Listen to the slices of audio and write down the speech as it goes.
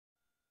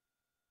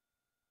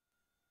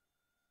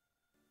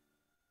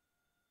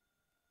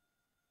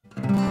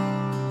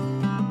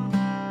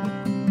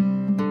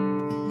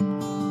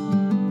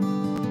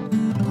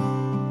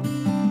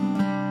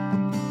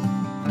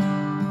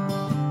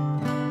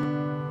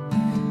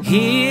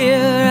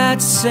here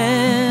at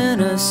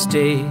center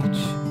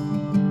stage.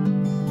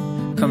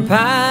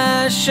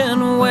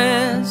 Compassion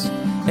wears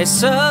a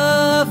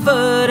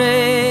suffered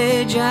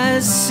age,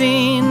 as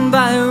seen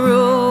by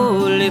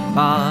Roly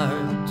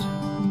part.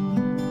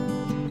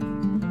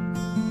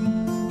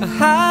 A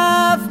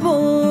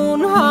half-moon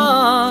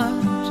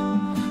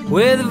heart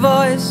with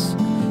voice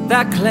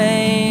that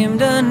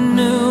claimed a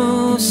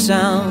new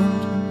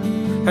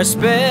sound. Her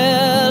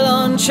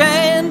spell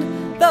unchained,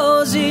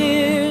 those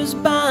ears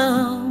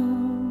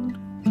bound.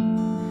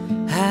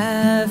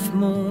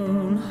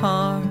 Half-moon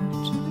heart,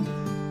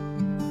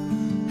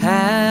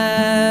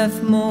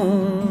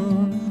 half-moon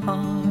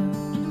heart.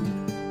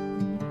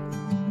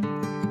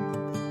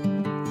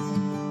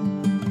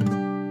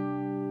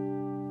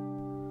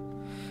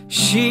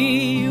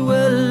 She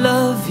will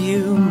love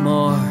you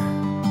more.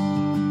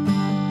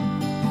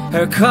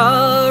 Her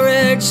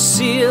courage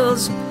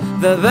seals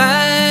the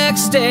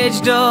backstage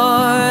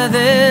door.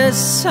 This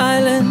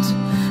silent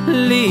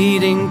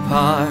leading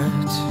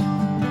part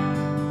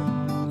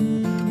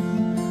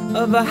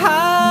of a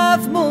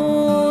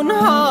half-moon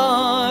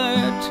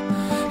heart.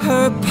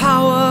 Her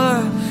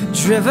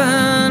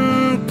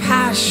power-driven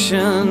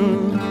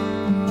passion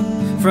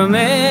from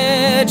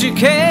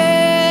educated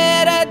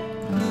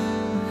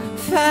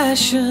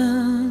fashion.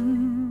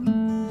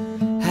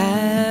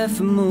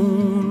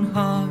 Half-moon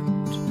heart,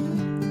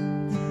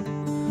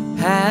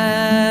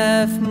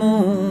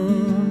 half-moon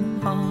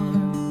heart.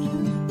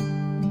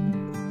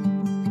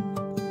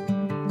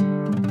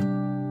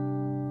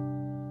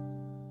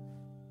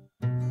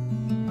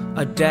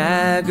 A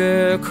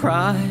dagger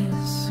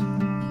cries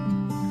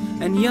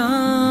and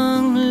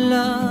young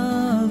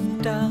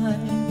love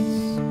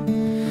dies.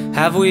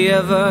 Have we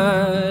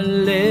ever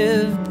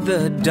lived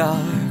the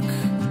dark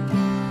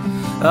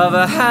of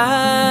a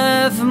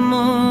half-moon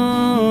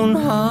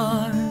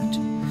heart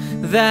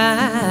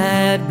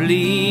that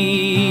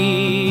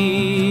bleeds?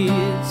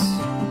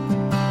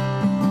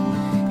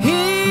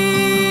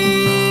 Here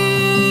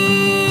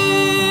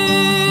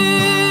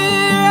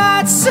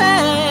at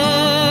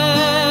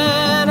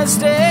center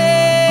stage,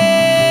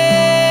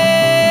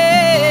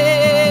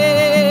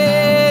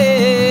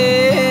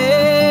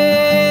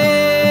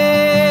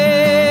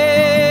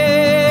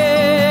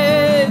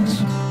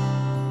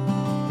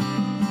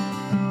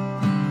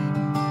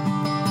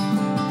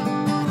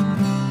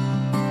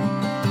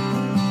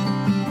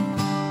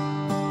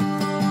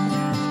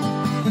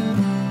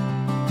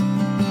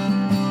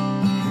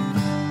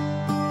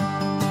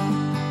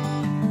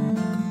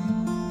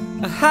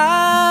 a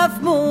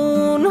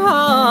half-moon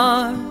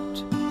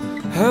heart,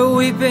 her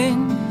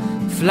weeping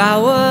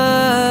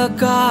flower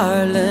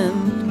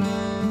garland,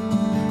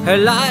 her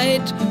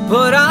light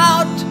put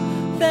out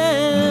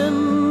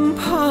then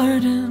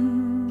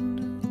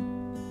pardoned.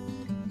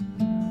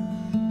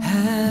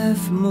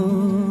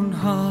 Half-moon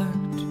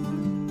heart,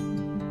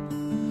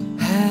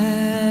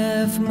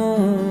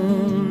 half-moon